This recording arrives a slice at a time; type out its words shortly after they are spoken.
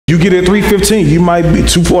You get here at 3:15, you might be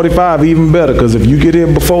 2:45, even better, because if you get here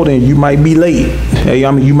before then, you might be late. Hey,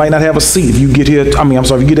 I mean, you might not have a seat. If you get here, if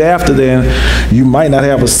you get here after then, you might not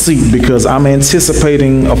have a seat, because I'm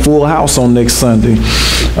anticipating a full house on next Sunday.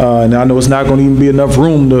 And I know it's not going to even be enough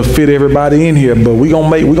room to fit everybody in here, but we're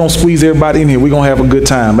gonna squeeze everybody in here. We're gonna have a good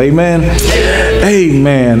time. Amen.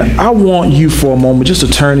 Amen. I want you for a moment just to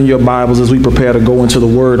turn in your Bibles as we prepare to go into the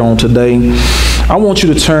Word on today. I want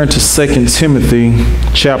you to turn to 2 Timothy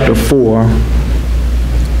chapter 4.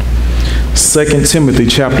 2 Timothy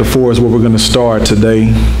chapter 4 is where we're going to start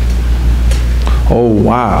today. Oh,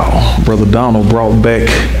 wow. Brother Donald brought back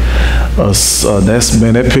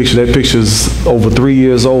that picture's over 3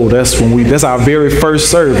 years old. That's our very first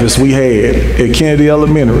service we had at Kennedy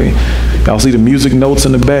Elementary. Y'all see the music notes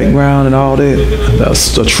in the background and all that?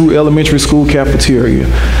 That's a true elementary school cafeteria.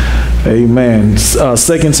 Amen.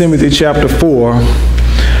 2 Timothy chapter 4,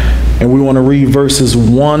 and we want to read verses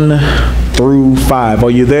 1 through 5. Are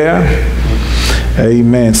you there?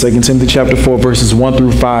 Amen. 2 Timothy chapter 4, verses 1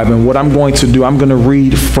 through 5. And what I'm going to do, I'm going to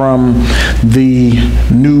read from the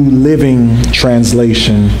New Living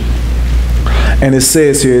Translation. And it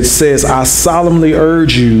says here, I solemnly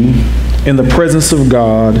urge you in the presence of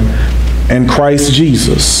God and Christ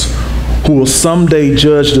Jesus, who will someday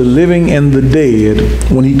judge the living and the dead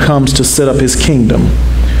when he comes to set up his kingdom.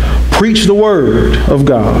 Preach the word of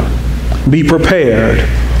God. Be prepared,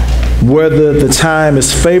 whether the time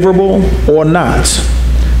is favorable or not.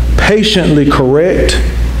 Patiently correct,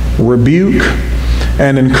 rebuke,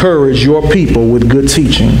 and encourage your people with good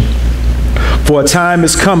teaching. For a time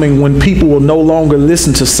is coming when people will no longer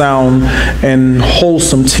listen to sound and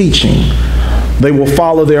wholesome teaching. They will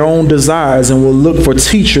follow their own desires and will look for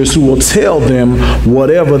teachers who will tell them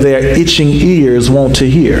whatever their itching ears want to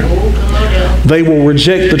hear. They will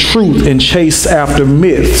reject the truth and chase after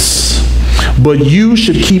myths. But you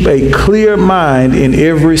should keep a clear mind in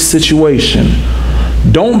every situation.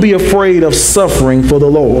 Don't be afraid of suffering for the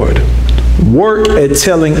Lord. Work at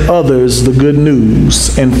telling others the good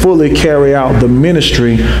news and fully carry out the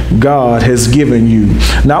ministry God has given you.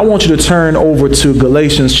 Now I want you to turn over to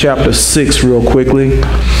Galatians chapter 6 real quickly,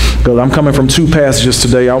 because I'm coming from two passages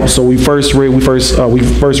today. So we first read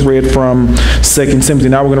from 2 Timothy.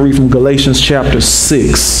 Now we're going to read from Galatians chapter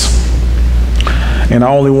 6. And I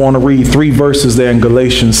only want to read 3 verses there in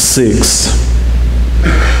Galatians 6.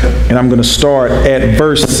 And I'm going to start at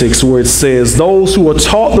verse 6, where it says, those who are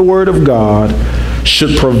taught the word of God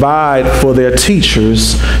should provide for their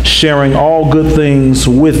teachers, sharing all good things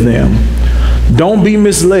with them. Don't be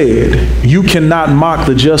misled. You cannot mock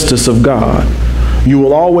the justice of God. You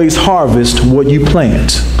will always harvest what you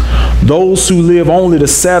plant. Those who live only to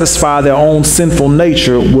satisfy their own sinful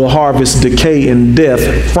nature will harvest decay and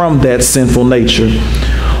death from that sinful nature.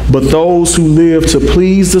 But those who live to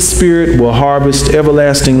please the Spirit will harvest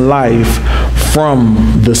everlasting life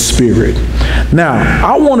from the Spirit. Now,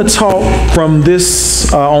 I want to talk from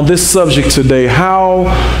this on this subject today, how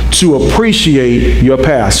to appreciate your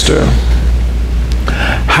pastor.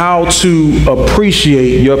 How to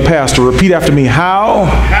appreciate your pastor. Repeat after me. How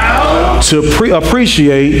to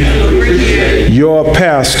appreciate your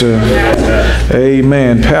pastor.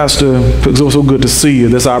 Amen. Pastor, it's so good to see you.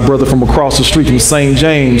 That's our brother from across the street from St.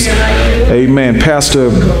 James. Amen. Pastor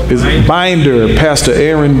Pastor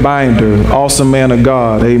Aaron Binder. Awesome man of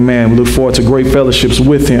God. Amen. We look forward to great fellowships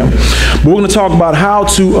with him. But we're going to talk about how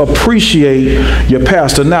to appreciate your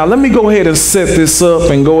pastor. Now, let me go ahead and set this up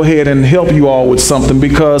and go ahead and help you all with something,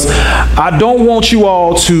 because I don't want you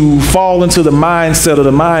all to fall into the mindset or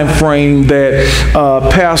the mind frame that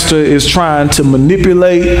pastor is trying to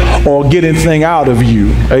manipulate or get anything out of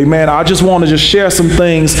you. Amen. I just want to just share some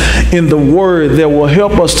things in the word that will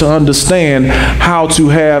help us to understand how to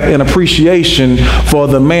have an appreciation for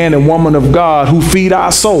the man and woman of God who feed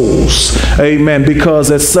our souls. Amen. Because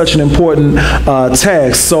that's such an important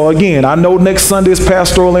task. So again, I know next Sunday is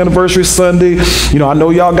Pastoral Anniversary Sunday. You know, I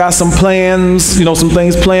know y'all got some plans, some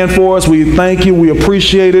things planned for us. We thank you. We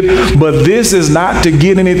appreciate it. But this is not to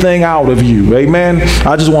get anything out of you. Amen.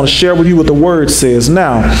 I just want to share with you what the word says.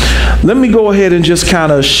 Now, let me go ahead and just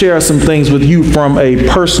kind of share some things with you from a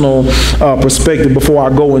personal perspective before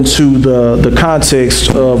I go into the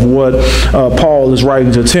context of what Paul is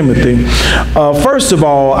writing to Timothy. First of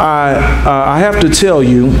all, I have to tell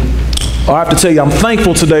you I have to tell you, I'm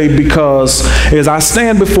thankful today because as I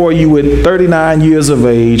stand before you at 39 years of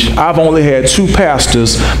age, I've only had 2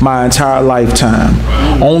 pastors my entire lifetime.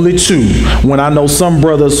 Only 2. When I know some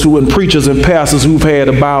brothers and preachers and pastors who've had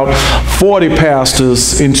about 40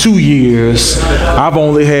 pastors in 2 years, I've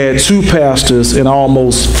only had 2 pastors in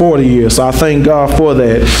almost 40 years. So I thank God for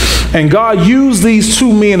that. And God used these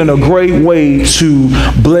 2 men in a great way to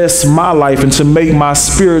bless my life and to make my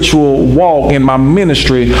spiritual walk in my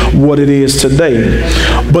ministry what it is today.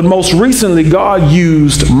 But most recently, God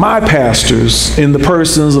used my pastors in the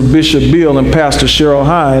persons of Bishop Bill and Pastor Cheryl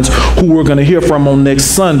Hines, who we're going to hear from on next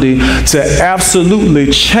Sunday, to absolutely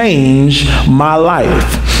change my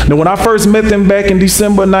life. Now, when I first met them back in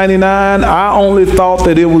December 99, I only thought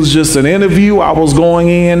that it was just an interview. I was going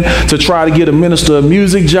in to try to get a minister of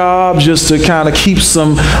music job, just to kind of keep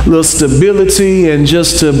some little stability and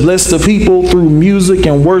just to bless the people through music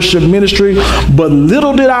and worship ministry. But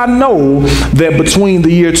little did I know that between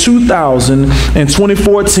the year 2000 and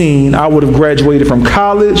 2014, I would have graduated from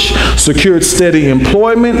college, secured steady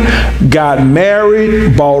employment, got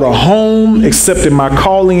married, bought a home, accepted my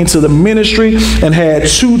calling into the ministry, and had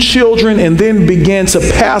 2 children, and then began to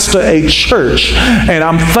pastor a church. And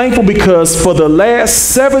I'm thankful because for the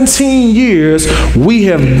last 17 years, we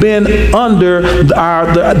have been under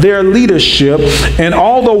their leadership. And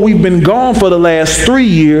although we've been gone for the last 3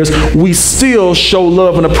 years, we still show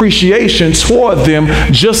love and appreciation toward them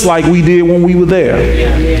just like we did when we were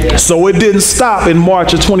there. So it didn't stop in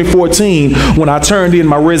March of 2014 when I turned in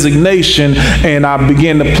my resignation and I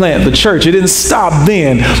began to plant the church. It didn't stop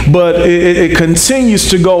then, but it continues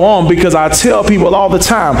to go on because I tell people all the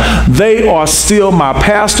time, they are still my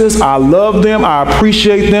pastors. I love them. I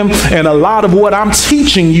appreciate them. And a lot of what I'm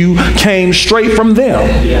teaching you came straight from them.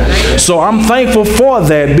 So I'm thankful for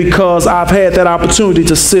that because I've had that opportunity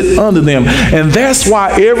to sit under them. And that's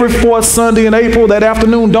why every 4th Sunday in April, that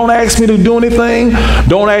afternoon, don't ask me to do anything.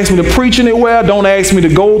 Don't ask me to preach anywhere. Don't ask me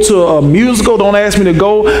to go to a musical. Don't ask me to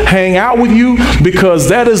go hang out with you, because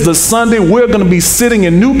that is the Sunday we're going to be sitting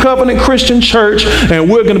in New Covenant Christian Church and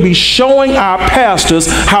we're going to be showing our pastors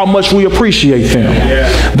how much we appreciate them.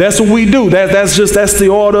 That's what we do. That's the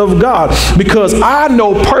order of God. Because I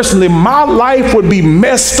know personally my life would be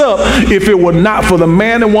messed up if it were not for the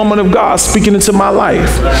man and woman of God speaking into my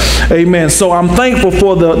life. Amen. So I'm thankful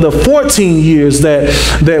for the 14 years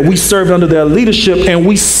that we served under their leadership, and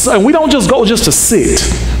we don't just go just to sit.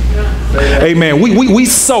 Amen. We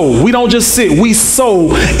sow. We don't just sit. We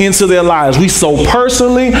sow into their lives. We sow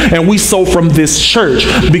personally, and we sow from this church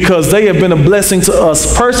because they have been a blessing to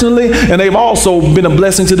us personally, and they've also been a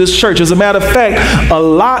blessing to this church. As a matter of fact, a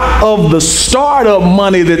lot of the startup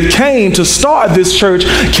money that came to start this church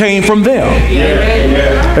came from them.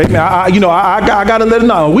 Amen. I got to let them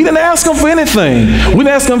know. We didn't ask them for anything. We didn't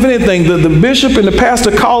ask them for anything. The bishop and the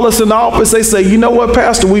pastor call us in the office. They say, you know what,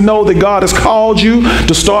 Pastor, we know that God has called you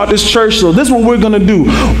to start this church. So this is what we're going to do.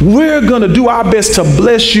 We're going to do our best to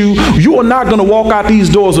bless you. You are not going to walk out these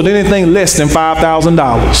doors with anything less than $5,000.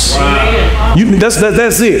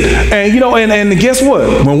 That's it. And and guess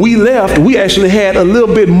what? When we left, we actually had a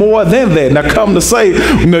little bit more than that. Now, come to say,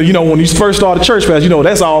 when you first started church, Pastor,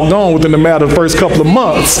 that's all gone within the matter of the first couple of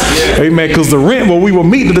months. Amen. Because the rent where we were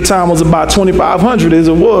meeting at the time was about $2,500 as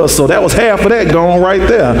it was. So that was half of that gone right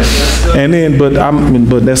there. And then,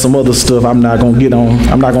 but there's some other stuff I'm not going to get on.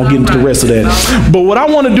 I'm not going to get into the rest of that. But what I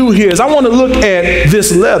want to do here is I want to look at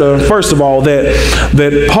this letter, first of all,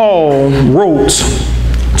 that Paul wrote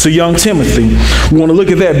to young Timothy. We want to look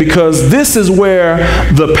at that because this is where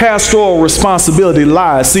the pastoral responsibility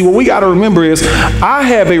lies. See, what we got to remember is I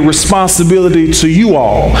have a responsibility to you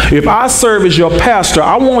all. If I serve as your pastor,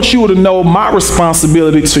 I want you to know my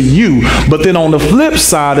responsibility to you. But then on the flip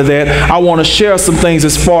side of that, I want to share some things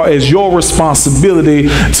as far as your responsibility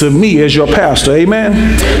to me as your pastor.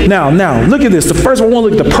 Amen? Now, look at this. The first one, I want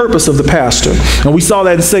to look at the purpose of the pastor. And we saw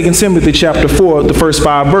that in 2 Timothy chapter 4, the first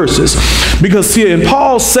 5 verses. Because here in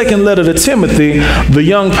Paul's second letter to Timothy, the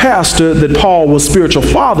young pastor that Paul was spiritual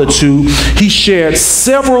father to, he shared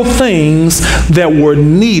several things that were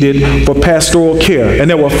needed for pastoral care. And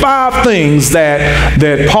there were 5 things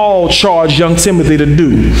that Paul charged young Timothy to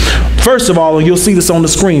do. First of all, and you'll see this on the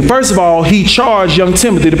screen. First of all, he charged young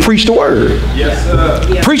Timothy to preach the word. Yes,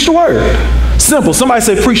 sir. Preach the word. Simple. Somebody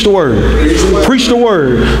say, preach the word. Preach the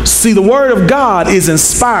word. See, the word of God is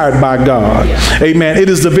inspired by God. Amen. It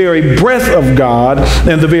is the very breath of God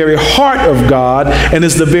and the very heart of God, and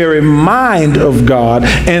it's the very mind of God,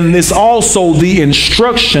 and it's also the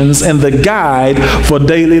instructions and the guide for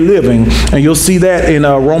daily living. And you'll see that in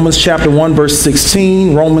Romans chapter 1 verse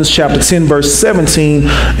 16, Romans chapter 10 verse 17,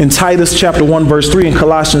 in Titus chapter 1 verse 3, and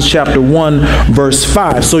Colossians chapter 1 verse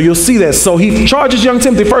 5. So you'll see that. So he charges young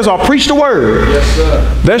Timothy, first of all, preach the word. Yes,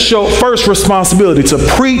 sir. That's your first responsibility, to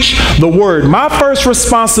preach the word. My first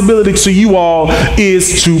responsibility to you all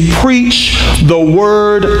is to preach the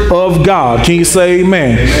word of God. Can you say amen?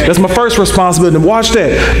 Amen. That's my first responsibility. And watch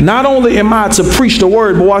that. Not only am I to preach the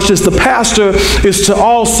word, but watch this. The pastor is to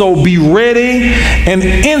also be ready and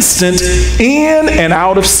instant in and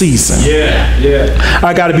out of season. Yeah.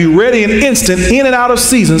 I got to be ready and instant in and out of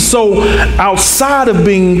season. So outside of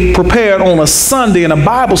being prepared on a Sunday and a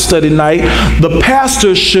Bible study night, the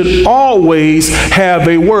pastor should always have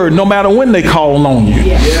a word, no matter when they call on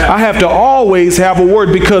you. I have to always have a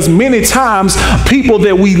word, because many times people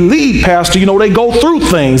that we lead, pastor, you know, they go through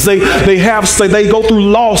things. They go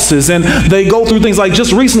through losses, and they go through things like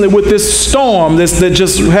just recently with this storm that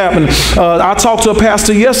just happened. I talked to a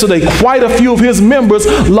pastor yesterday. Quite a few of his members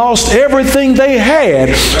lost everything they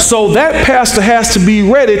had. So that pastor has to be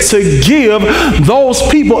ready to give those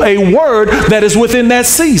people a word that is within that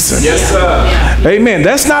season. Yes, sir. Amen.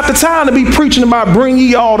 That's not the time to be preaching about bring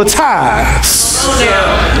ye all the tithes.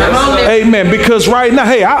 Amen. Because right now,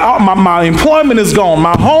 hey, my employment is gone.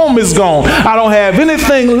 My home is gone. I don't have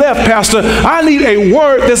anything left, pastor. I need a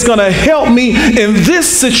word that's going to help me in this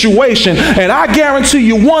situation. And I guarantee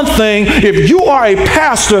you one thing, if you are a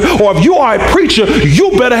pastor or if you are a preacher,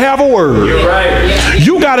 you better have a word. You're right.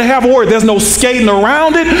 You got to have a word. There's no skating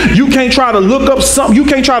around it. You can't try to look up something. You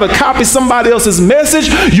can't try to copy somebody else's message.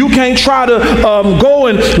 You can't try to go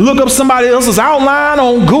and look up somebody else's outline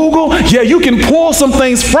on Google. Yeah, you can pull some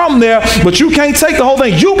things from there, but you can't take the whole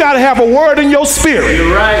thing. You got to have a word in your spirit.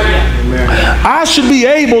 You're right. I should be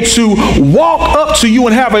able to walk up to you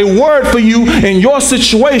and have a word for you in your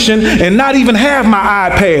situation and not even have my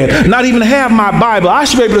iPad, not even have my Bible. I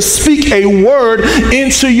should be able to speak a word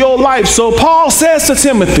into your life. So Paul says to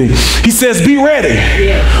Timothy, he says, be ready.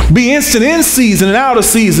 Be instant in season and out of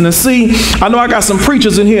season. And see, I know I got some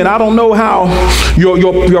preachers in here, and I don't know how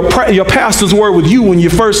your pastors were with you when you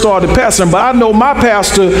first started pastoring, but I know my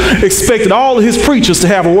pastor expected all of his preachers to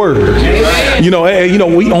have a word. You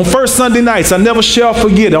know, we on first Sunday nights, I never shall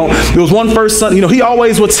forget. There was one first Sunday, you know, he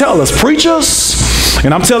always would tell us, preachers,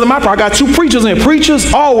 and I'm telling I got two preachers in here.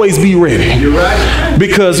 Preachers, always be ready. You're right.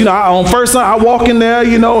 Because, you know, on first Sunday, I walk in there,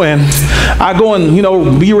 you know, and I go and, you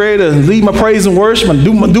know, be ready to lead my praise and worship and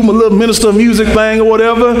do my little minister of music thing or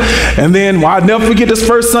whatever. And then I'll never forget this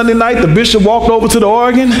first Sunday night, the bishop walked over to the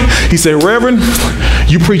organ. He said, Reverend,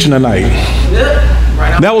 you preaching tonight. Yep.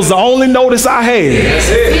 That was the only notice I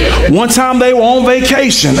had. One time they were on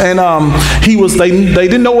vacation, and they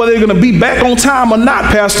didn't know whether they were going to be back on time or not,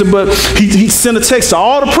 pastor, but he sent a text to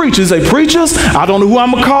all the preachers. He said, preachers, I don't know who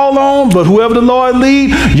I'm going to call on, but whoever the Lord lead,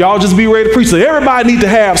 y'all just be ready to preach. So everybody need to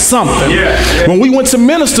have something. When we went to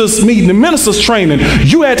ministers meeting, the ministers training,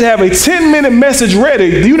 you had to have a 10-minute message ready.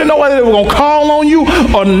 You didn't know whether they were going to call on you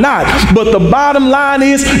or not. But the bottom line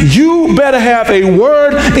is, you better have a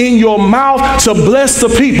word in your mouth to bless the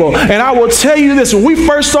people. And I will tell you this, when we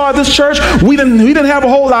first started this church, we didn't have a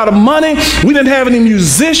whole lot of money. We didn't have any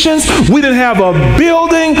musicians. We didn't have a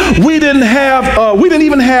building. We didn't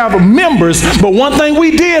even have members. But one thing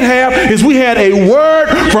we did have is we had a word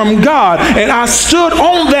from God. And I stood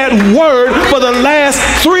on that word for the last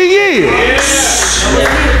 3 years.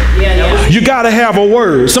 You got to have a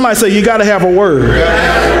word. Somebody say you got to have a word.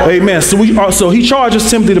 Amen. So he charges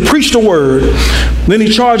Timothy to preach the word. Then he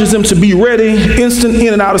charges him to be ready, instant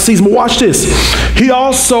in and out of season. But watch this. He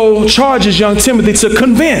also charges young Timothy to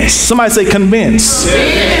convince. Somebody say convince.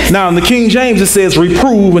 Now in the King James it says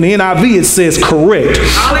reprove, and the NIV it says correct.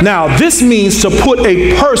 Now this means to put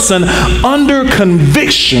a person under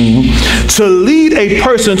conviction, to lead a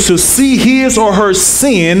person to see his or her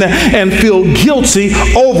sin and feel guilty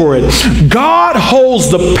over it. God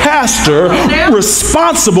holds the pastor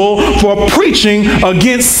responsible for preaching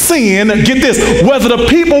against sin. Get this, whether the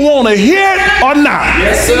people want to hear it or not.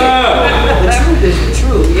 Yes, sir. The truth is the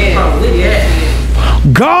truth. Yeah.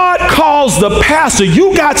 God calls calls the pastor,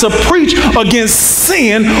 you got to preach against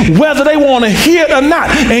sin, whether they want to hear it or not.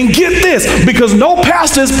 And get this, because no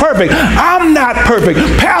pastor is perfect. I'm not perfect.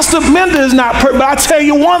 Pastor Mender is not perfect. But I tell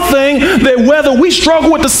you one thing, that whether we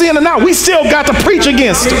struggle with the sin or not, we still got to preach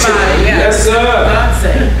against it. Yes,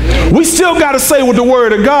 sir. We still got to say what the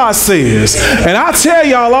word of God says. And I tell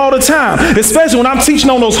y'all all the time, especially when I'm teaching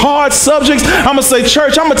on those hard subjects, I'm going to say,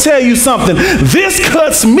 church, I'm going to tell you something. This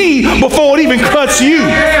cuts me before it even cuts you.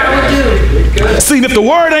 See, if the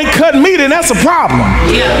word ain't cutting me, then that's a problem.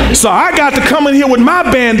 So I got to come in here with my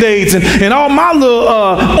Band-Aids and all my little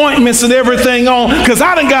ointments and everything on, because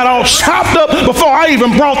I done got all chopped up before I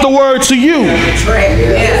even brought the word to you.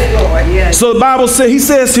 So the Bible says, he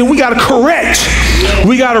says here, we got to correct.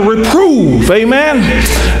 We got to reprove. Amen.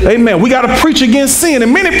 Amen. We got to preach against sin.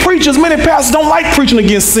 And many preachers, many pastors don't like preaching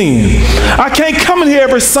against sin. I can't come in here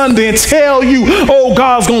every Sunday and tell you, oh,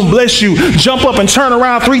 God's going to bless you. Jump up and turn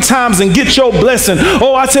around 3 times and get your blessing.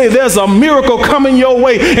 Oh, I tell you, there's a miracle coming your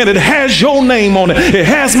way, and it has your name on it. It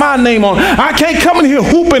has my name on it. I can't come in here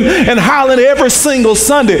hooping and hollering every single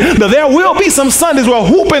Sunday. Now, there will be some Sundays where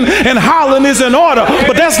hooping and hollering is in order,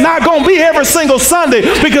 but that's not going to be every single Sunday,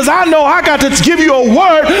 because I know I got to give you a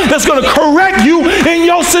word that's going to correct you in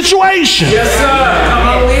your situation. Yes,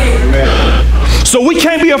 sir. So we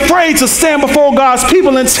can't be afraid to stand before God's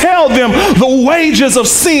people and tell them the wages of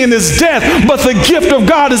sin is death, but the gift of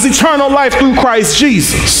God is eternal life through Christ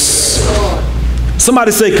Jesus.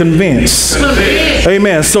 Somebody say convince.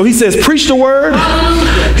 Amen. So he says, preach the word.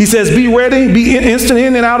 He says, be ready, be instant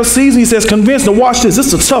in and out of season. He says, convince. Now watch this.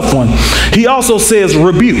 This is a tough one. He also says,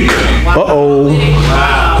 rebuke. Oh,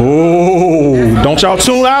 don't y'all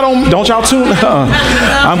tune out on, don't y'all tune.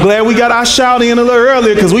 I'm glad we got our shout in a little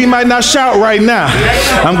earlier, because we might not shout right now.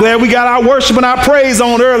 I'm glad we got our worship and our praise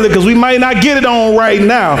on earlier, because we might not get it on right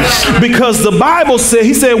now. Because the Bible said,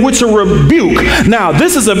 he said, which a rebuke. Now,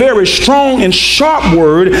 this is a very strong and sharp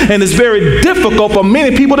word, and it's very difficult for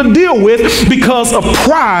many people to deal with because of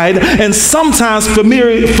pride and sometimes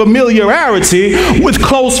familiarity with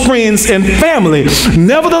close friends and family.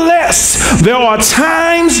 Nevertheless, there are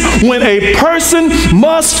times when a person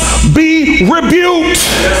must be rebuked.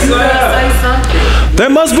 There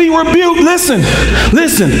must be rebuked. Listen.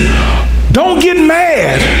 Don't get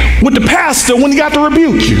mad with the pastor when he got to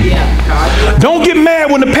rebuke you. Don't get mad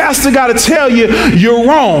when the pastor got to tell you you're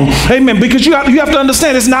wrong. Amen. Because you have to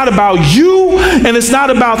understand, it's not about you and it's not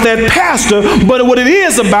about that pastor, but what it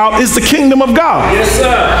is about is the kingdom of God. Yes,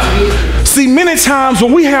 sir. See, many times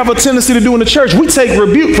what we have a tendency to do in the church, we take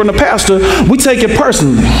rebuke from the pastor, we take it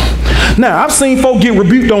personally. Now, I've seen folk get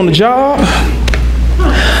rebuked on the job.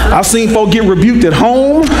 I've seen folk get rebuked at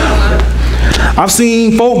home. I've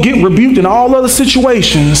seen folk get rebuked in all other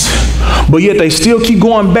situations, but yet they still keep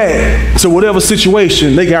going back to whatever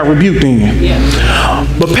situation they got rebuked in.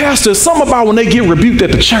 But pastor, something about when they get rebuked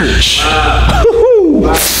at the church.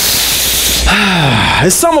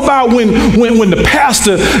 It's something about when the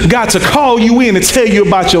pastor got to call you in and tell you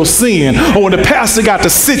about your sin, or when the pastor got to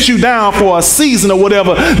sit you down for a season or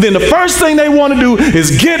whatever, then the first thing they want to do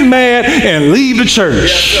is get mad and leave the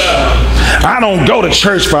church. I don't go to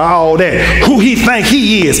church for all that. Who he think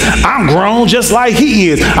he is? I'm grown just like he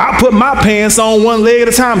is. I put my pants on one leg at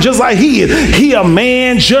a time just like he is. He a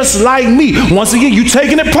man just like me. Once again, you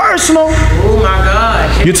taking it personal. Oh my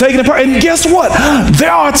God. You're taking it personal. And guess what?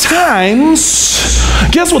 There are times.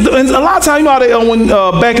 Guess what? And a lot of times, you know how they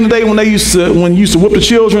back in the day when you used to whip the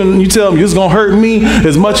children, you tell them it's gonna hurt me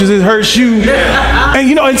as much as it hurts you. And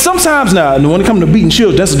you know, and sometimes now when it comes to beating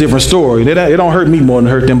children, that's a different story. It don't hurt me more than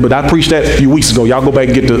hurt them. But I preached that a few weeks ago. Y'all go back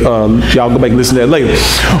and listen to that later.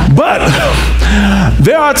 But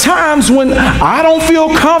there are times when I don't feel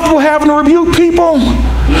comfortable having to rebuke people.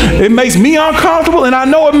 It makes me uncomfortable, and I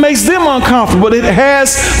know it makes them uncomfortable, but it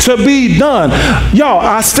has to be done. Y'all,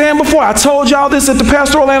 I stand before, I told y'all this at the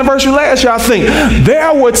pastoral anniversary last year, I think.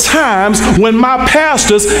 There were times when my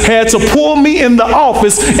pastors had to pull me in the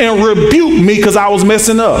office and rebuke me because I was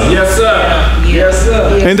messing up. Yes, sir. Yes,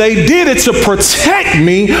 sir. And they did it to protect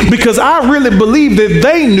me, because I really believe that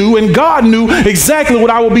they knew and God knew exactly what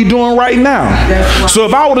I would be doing right now. So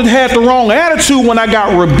if I would have had the wrong attitude when I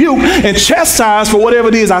got rebuked and chastised for whatever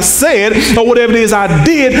it is I said or whatever it is I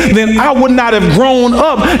did, then I would not have grown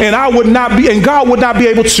up, and God would not be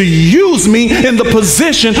able to use me in the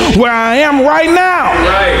position where I am right now.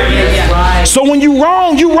 Right. So when you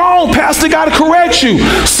wrong, pastor got to correct you.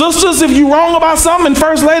 Sisters, if you wrong about something, and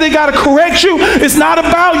first lady got to correct you. It's not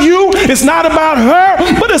about you, it's not about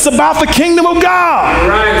her, but it's about the kingdom of God.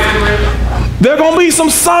 Right. There are going to be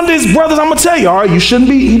some Sundays, brothers, I'm going to tell you, all right, you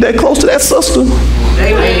shouldn't be that close to that sister.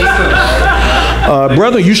 Amen.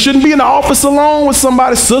 Brother, you shouldn't be in the office alone with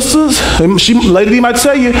somebody. Sisters, Lady D might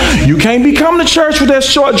tell you, you can't be coming to church with that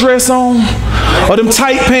short dress on or them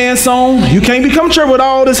tight pants on. You can't be coming to church with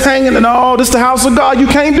all this hanging and all this, the house of God. You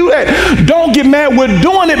can't do that. Don't get mad. We're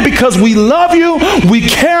doing it because we love you, we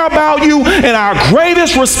care about you, and our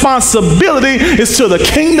greatest responsibility is to the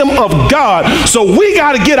kingdom of God. So we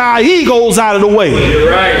got to get our egos out of the way.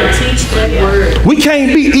 Teach that word. We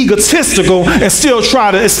can't be egotistical and still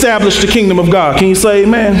try to establish the kingdom of God. Can you say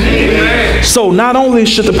amen? Amen. So not only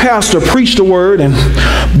should the pastor preach the word and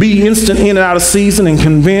be instant in and out of season and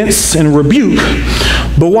convince and rebuke,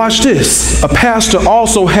 but watch this. A pastor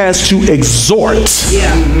also has to exhort.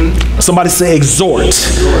 Yeah. Somebody say exhort.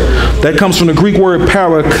 That comes from the Greek word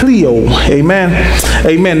parakleo. Amen.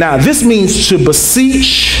 Amen. Now this means to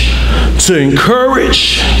beseech, to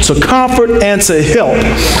encourage, to comfort, and to help.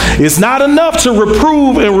 It's not enough to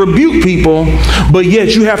reprove and rebuke people, but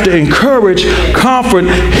yet you have to encourage, comfort,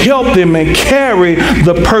 help them, and carry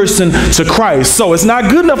the person to Christ. So it's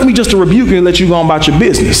not good enough for me just to rebuke you and let you go on about your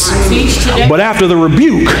business. But after the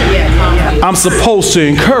rebuke, I'm supposed to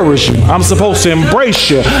encourage you. I'm supposed to embrace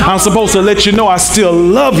you. I'm supposed to let you know I still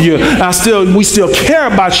love you. We still care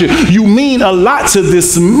about you. You mean a lot to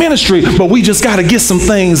this ministry, but we just got to get some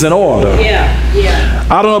things in order. Yeah.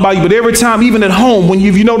 I don't know about you, but every time, even at home, when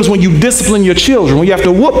you notice when you discipline your children, when you have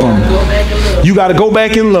to whoop them, you got to go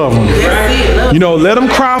back and love them. You know, let them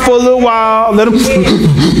cry for a little while. Let them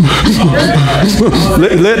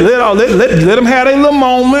let them have a little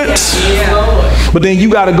moment. But then you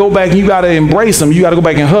got to go back and you got to embrace them. You got to go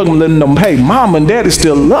back and hug them, letting them, hey, mom and daddy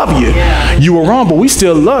still love you. You were wrong, but we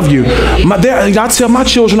still love you. I tell my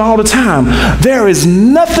children all the time, there is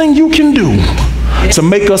nothing you can do to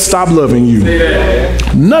make us stop loving you.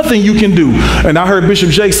 Nothing you can do. And I heard Bishop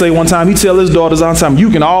Jake say one time, he tell his daughters all the time, you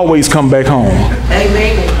can always come back home.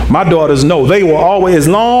 Amen. My daughters know they will always, as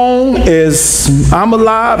long as I'm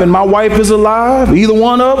alive and my wife is alive, either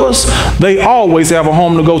one of us, they always have a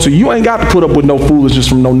home to go to. You ain't got to put up with no foolishness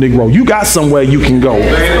from no Negro. You got somewhere you can go.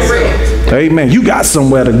 Amen. You got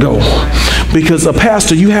somewhere to go. Because a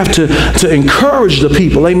pastor, you have to encourage the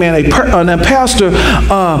people. Amen. A pastor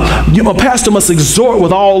must exhort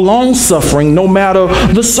with all long suffering, no matter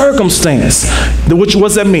the circumstance. What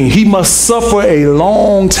does that mean? He must suffer a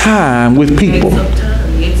long time with people.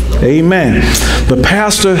 Amen. The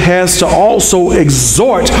pastor has to also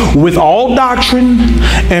exhort with all doctrine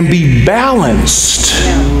and be balanced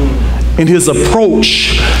in his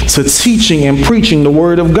approach to teaching and preaching the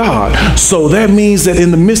word of God. So that means that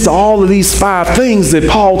in the midst of all of these 5 things that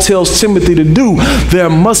Paul tells Timothy to do, there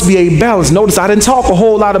must be a balance. Notice I didn't talk a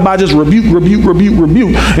whole lot about just rebuke,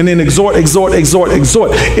 and then exhort.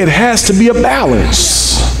 It has to be a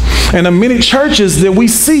balance. And the many churches that we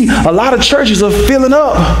see, a lot of churches are filling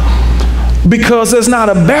up because there's not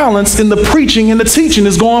a balance in the preaching and the teaching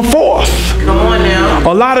that's going forth. Come on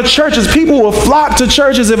now. A lot of churches, people will flock to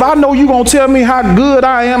churches. If I know you're going to tell me how good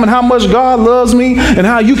I am and how much God loves me and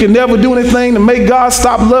how you can never do anything to make God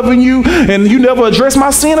stop loving you and you never address my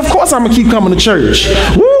sin, of course I'm going to keep coming to church.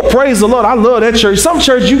 Woo, praise the Lord. I love that church. Some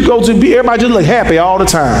church you go to, everybody just look happy all the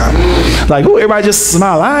time. Like, ooh, everybody just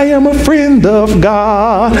smile. I am a friend of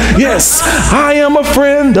God. Yes, I am a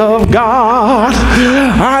friend of God.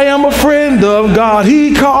 I am a friend of God.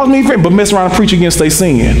 He calls me friend. But mess around and preach against they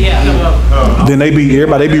sin. Then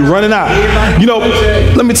everybody be running out. You know,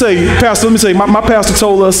 let me tell you, Pastor, my pastor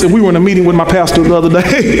told us, and we were in a meeting with my pastor the other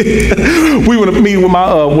day. We were in a meeting with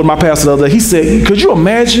my pastor the other day. He said, could you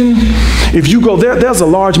imagine if you go there? There's a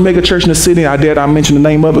large mega church in the city. I dare not mention the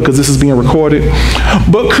name of it because this is being recorded.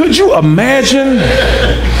 But could you imagine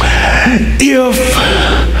if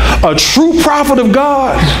a true prophet of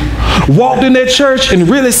God walked in that church and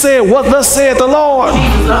really said, what thus saith the Lord?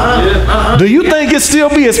 Do you think it still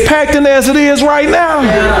be as packed in as it is right now?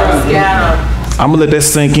 I'm going to let that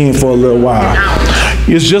sink in for a little while.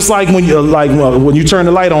 It's just like when you turn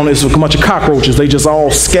the light on, it's a bunch of cockroaches. They just all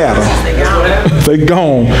scatter. They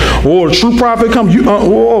gone. Or a true prophet come.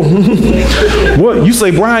 What? You say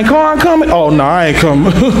Brian Carr coming? Oh, no, I ain't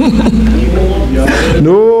coming.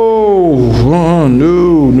 No.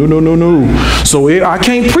 So I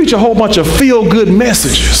can't preach a whole bunch of feel-good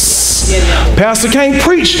messages. Pastor can't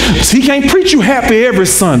preach. He can't preach you happy every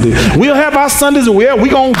Sunday. We'll have our Sundays where we're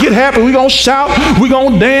going to get happy. We're going to shout. We're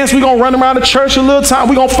going to dance. We're going to run around the church a little time.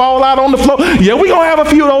 We're going to fall out on the floor. Yeah, we're going to have a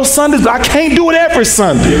few of those Sundays, but I can't do it every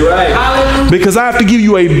Sunday. You're right. Because I have to give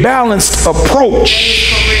you a balanced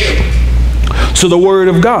approach to the word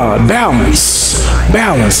of God. Balance.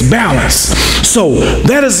 So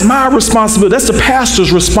that is my responsibility. That's the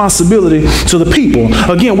pastor's responsibility to the people.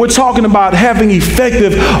 Again, we're talking about having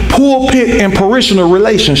effective pulpit and parishioner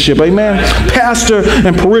relationship. Amen. Pastor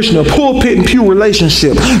and parishioner, pulpit and pew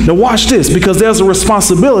relationship. Now watch this, because there's a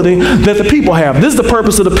responsibility that the people have. This is the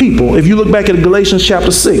purpose of the people. If you look back at Galatians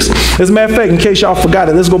chapter 6, as a matter of fact, in case y'all forgot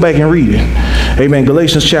it, let's go back and read it. Amen.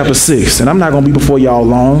 Galatians chapter 6. And I'm not going to be before y'all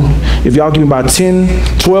long. If y'all give me about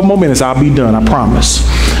 10, 12 more minutes, I'll be done. I promise.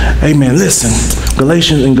 Amen. Listen,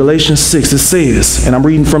 in Galatians 6, it says, and I'm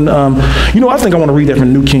reading from the, I think I want to read that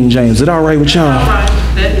from the New King James. Is it all right with y'all?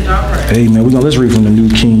 That is all right. Amen. Let's read from the New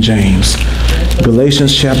King James.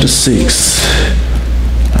 Galatians chapter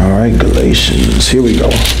 6. All right, Galatians. Here we go.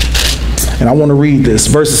 And I want to read this.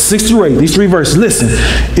 Verses 6 through 8. These three verses. Listen.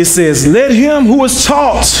 It says, let him who was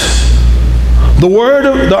taught the word,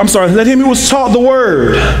 let him who was taught the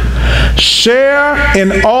word share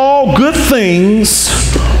in all good things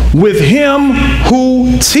with him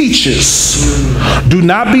who teaches. Do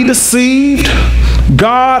not be deceived.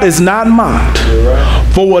 God is not mocked.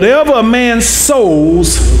 For whatever a man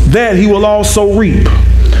sows, that he will also reap.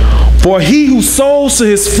 For he who sows to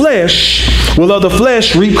his flesh will of the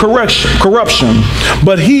flesh reap corruption.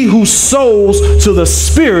 But he who sows to the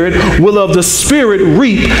Spirit will of the Spirit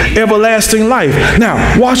reap everlasting life.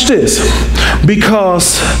 Now, watch this.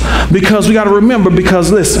 Because we got to remember,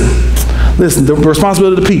 because listen, the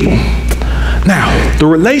responsibility of the people. Now, the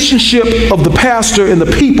relationship of the pastor and the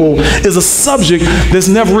people is a subject that's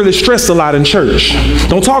never really stressed a lot in church.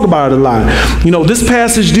 Don't talk about it a lot. This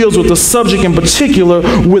passage deals with the subject in particular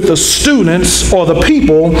with the students or the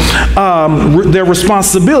people, their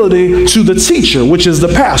responsibility to the teacher, which is the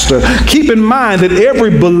pastor. Keep in mind that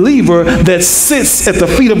every believer that sits at the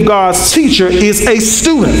feet of God's teacher is a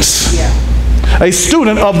student. Yeah. A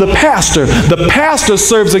student of the pastor. The pastor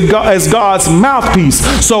serves as God's mouthpiece.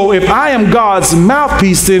 So if I am God's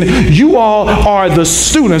mouthpiece, then you all are the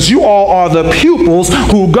students. You all are the pupils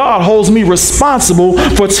who God holds me responsible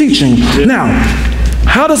for teaching. Now,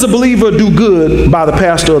 how does a believer do good by the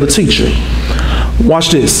pastor or the teacher? Watch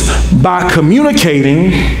this. By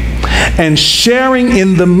communicating and sharing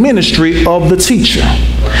in the ministry of the teacher.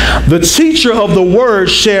 The teacher of the word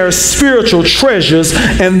shares spiritual treasures,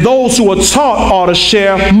 and those who are taught ought to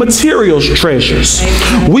share material treasures.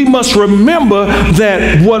 We must remember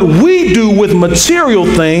that what we do with material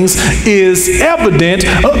things is evident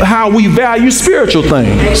of how we value spiritual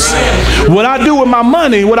things. What I do with my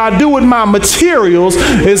money, what I do with my materials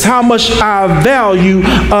is how much I value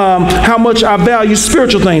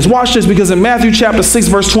spiritual things. Watch this, because in Matthew chapter 6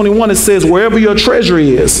 verse 21 it says, wherever your treasure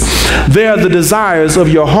is, there the desires of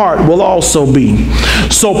your heart will also be.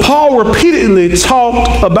 So Paul repeatedly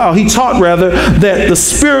taught that the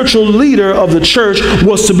spiritual leader of the church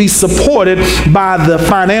was to be supported by the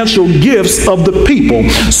financial gifts of the people.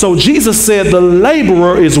 So Jesus said the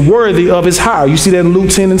laborer is worthy of his hire. You see that in Luke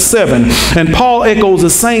 10 and 7. And Paul echoes the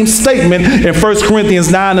same statement in 1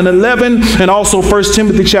 Corinthians 9 and 11, and also 1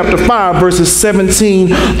 Timothy chapter 5 verses 17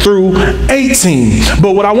 through 18.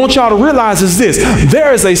 But what I want y'all to realize is this: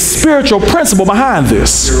 there is a spiritual principle behind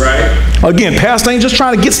this. You're right. Again, pastor ain't just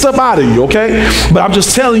trying to get stuff out of you, okay? But I'm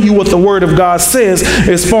just telling you what the word of God says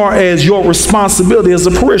as far as your responsibility as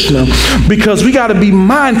a parishioner. Because we got to be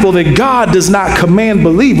mindful that God does not command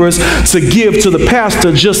believers to give to the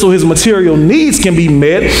pastor just so his material needs can be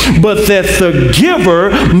met, but that the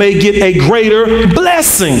giver may get a greater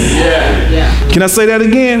blessing. Yeah. Can I say that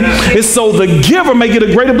again? It's so the giver may get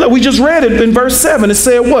a greater blessing. We just read it in verse 7. It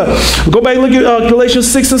said what? Go back and look at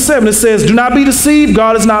Galatians 6 and 7. It says, do not be deceived.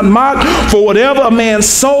 God is not mocked. For whatever a man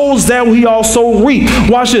sows, that will he also reap.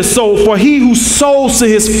 Watch this. So for he who sows to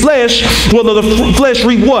his flesh, will of the flesh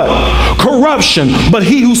reap what? Corruption. But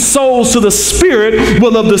he who sows to the Spirit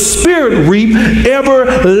will of the Spirit reap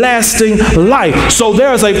everlasting life. So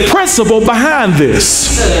there is a principle behind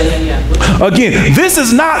this. Again, this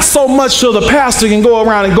is not so much so the pastor can go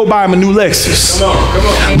around and go buy him a new Lexus. Come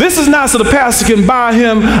on. This is not so the pastor can buy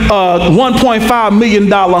him a $1.5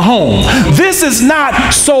 million home. This is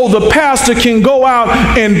not so the pastor can go out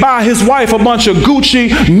and buy his wife a bunch of Gucci,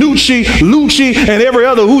 Nucci, Lucci, and every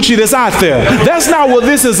other hoochie that's out there. That's not what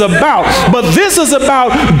this is about. But this is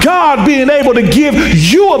about God being able to give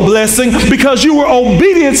you a blessing because you were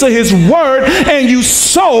obedient to his word and you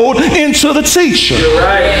sowed into the teacher. You're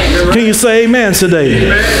right. Can you say amen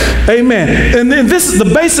today? Amen. And then this is the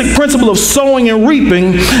basic principle of sowing and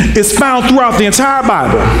reaping is found throughout the entire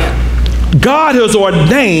Bible. God has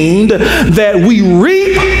ordained that we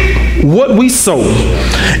reap what we sow.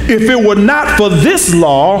 If it were not for this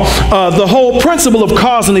law, the whole principle of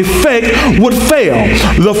cause and effect would fail.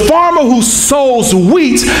 The farmer who sows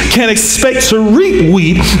wheat can expect to reap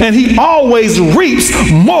wheat, and he always reaps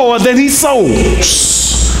more than he sows.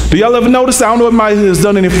 Do y'all ever notice? I don't know if anybody has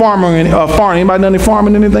done any farming. Anybody done any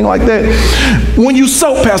farming, anything like that? When you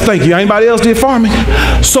sow, Pastor, thank you. Anybody else did farming?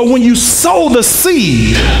 So when you sow the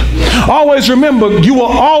seed, always remember you will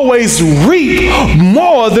always reap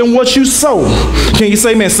more than what you sow. Can you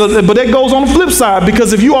say, man? So, but that goes on the flip side,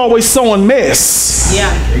 because if you always sowing mess,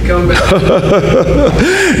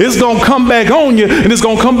 it's gonna come back on you, and it's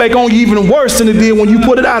gonna come back on you even worse than it did when you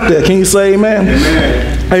put it out there. Can you say amen?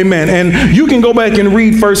 Amen. Amen. And you can go back and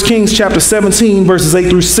read 1 Kings chapter 17, verses 8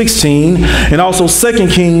 through 16, and also 2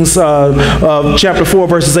 Kings chapter 4,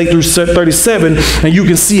 verses 8 through 37, and you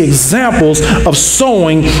can see examples of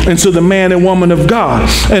sowing into the man and woman of God.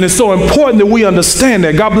 And it's so important that we understand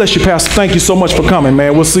that. God bless you, Pastor. Thank you so much for coming,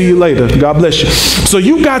 man. We'll see you later. God bless you. So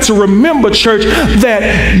you got to remember, church,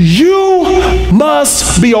 that you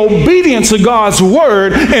must be obedient to God's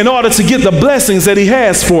word in order to get the blessings that he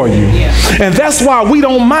has for you. And that's why we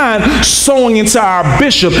don't mind sowing into our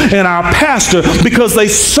bishop and our pastor, because they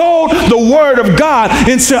sowed the word of God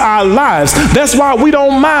into our lives. That's why we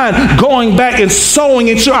don't mind going back and sowing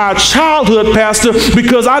into our childhood pastor,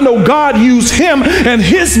 because I know God used him and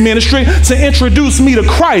his ministry to introduce me to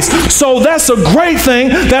Christ. So that's a great thing.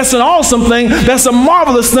 That's an awesome thing. That's a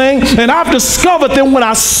marvelous thing. And I've discovered that when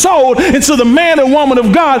I sowed into the man and woman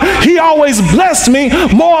of God, he always blessed me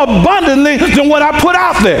more abundantly than what I put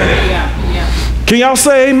out there. Can y'all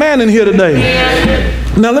say amen in here today?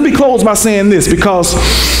 Now let me close by saying this, because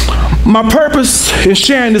my purpose in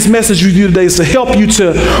sharing this message with you today is to help you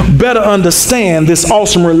to better understand this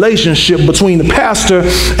awesome relationship between the pastor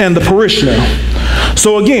and the parishioner.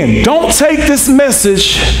 So again, don't take this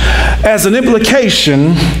message as an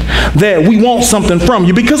implication that we want something from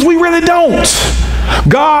you, because we really don't.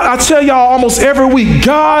 God, I tell y'all almost every week,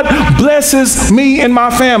 God blesses me and my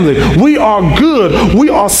family. We are good. We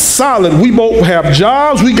are solid. We both have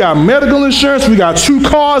jobs. We got medical insurance. We got 2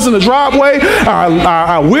 cars in the driveway.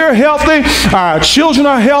 We're healthy. Our children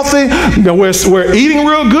are healthy. We're eating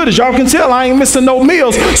real good. As y'all can tell, I ain't missing no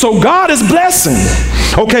meals. So God is blessing.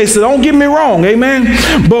 Okay, so don't get me wrong, amen?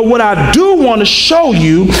 But what I do want to show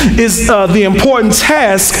you is the important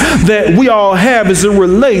task that we all have as it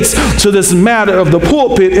relates to this matter of the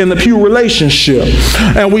pulpit and the pew relationship.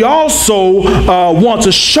 And we also want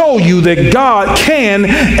to show you that God can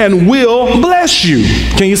and will bless you.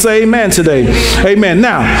 Can you say amen today? Amen.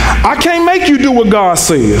 Now, I can't make you do what God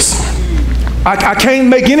says. I can't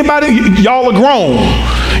make anybody, y'all are grown.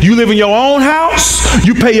 You live in your own house.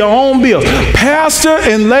 You pay your own bills. Pastor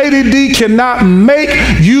and Lady D cannot make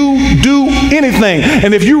you do anything.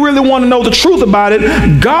 And if you really want to know the truth about it,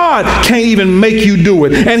 God can't even make you do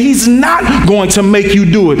it. And he's not going to make you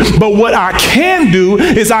do it. But what I can do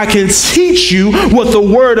is I can teach you what the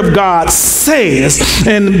word of God says.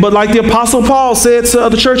 But like the Apostle Paul said to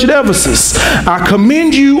the church at Ephesus, I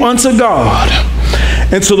commend you unto God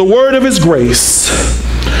and to the word of his grace,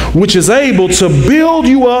 which is able to build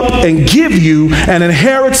you up and give you an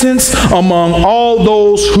inheritance among all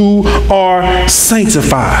those who are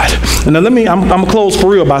sanctified. And now I'm going to close for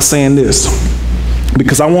real by saying this,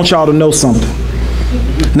 because I want y'all to know something.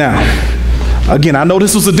 Now, again, I know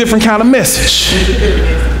this was a different kind of message,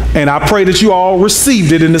 and I pray that you all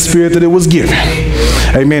received it in the spirit that it was given.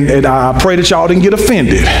 Amen. And I pray that y'all didn't get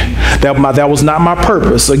offended. That was not my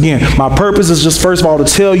purpose. Again, my purpose is just, first of all, to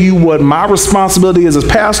tell you what my responsibility as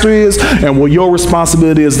pastor is and what your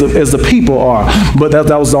responsibility as the people are. But that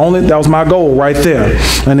was my goal right there.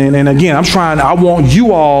 And again, I want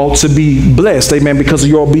you all to be blessed, amen, because of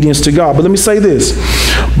your obedience to God. But let me say this,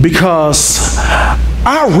 because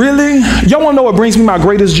y'all want to know what brings me my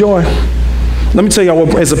greatest joy? Let me tell y'all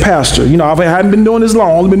what, as a pastor, I haven't been doing this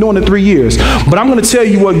long, only been doing it 3 years. But I'm going to tell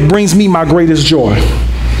you what brings me my greatest joy.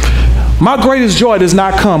 My greatest joy does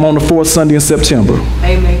not come on the 4th Sunday in September.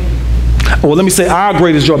 Amen. Well, let me say our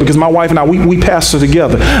greatest joy, because my wife and I, we pastor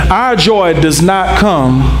together. Our joy does not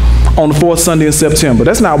come on the 4th Sunday in September.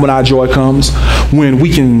 That's not when our joy comes, when we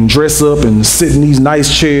can dress up and sit in these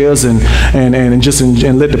nice chairs and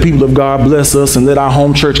let the people of God bless us and let our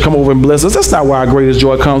home church come over and bless us. That's not where our greatest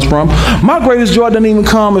joy comes from. My greatest joy doesn't even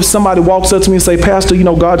come if somebody walks up to me and say, Pastor,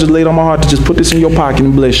 God just laid on my heart to just put this in your pocket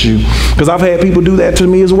and bless you. Because I've had people do that to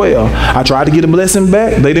me as well. I tried to get a blessing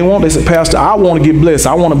back. They didn't want it. They said, Pastor, I want to get blessed.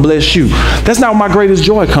 I want to bless you. That's not where my greatest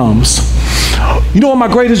joy comes. You know where my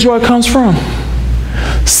greatest joy comes from?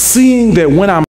 Seeing that when I'm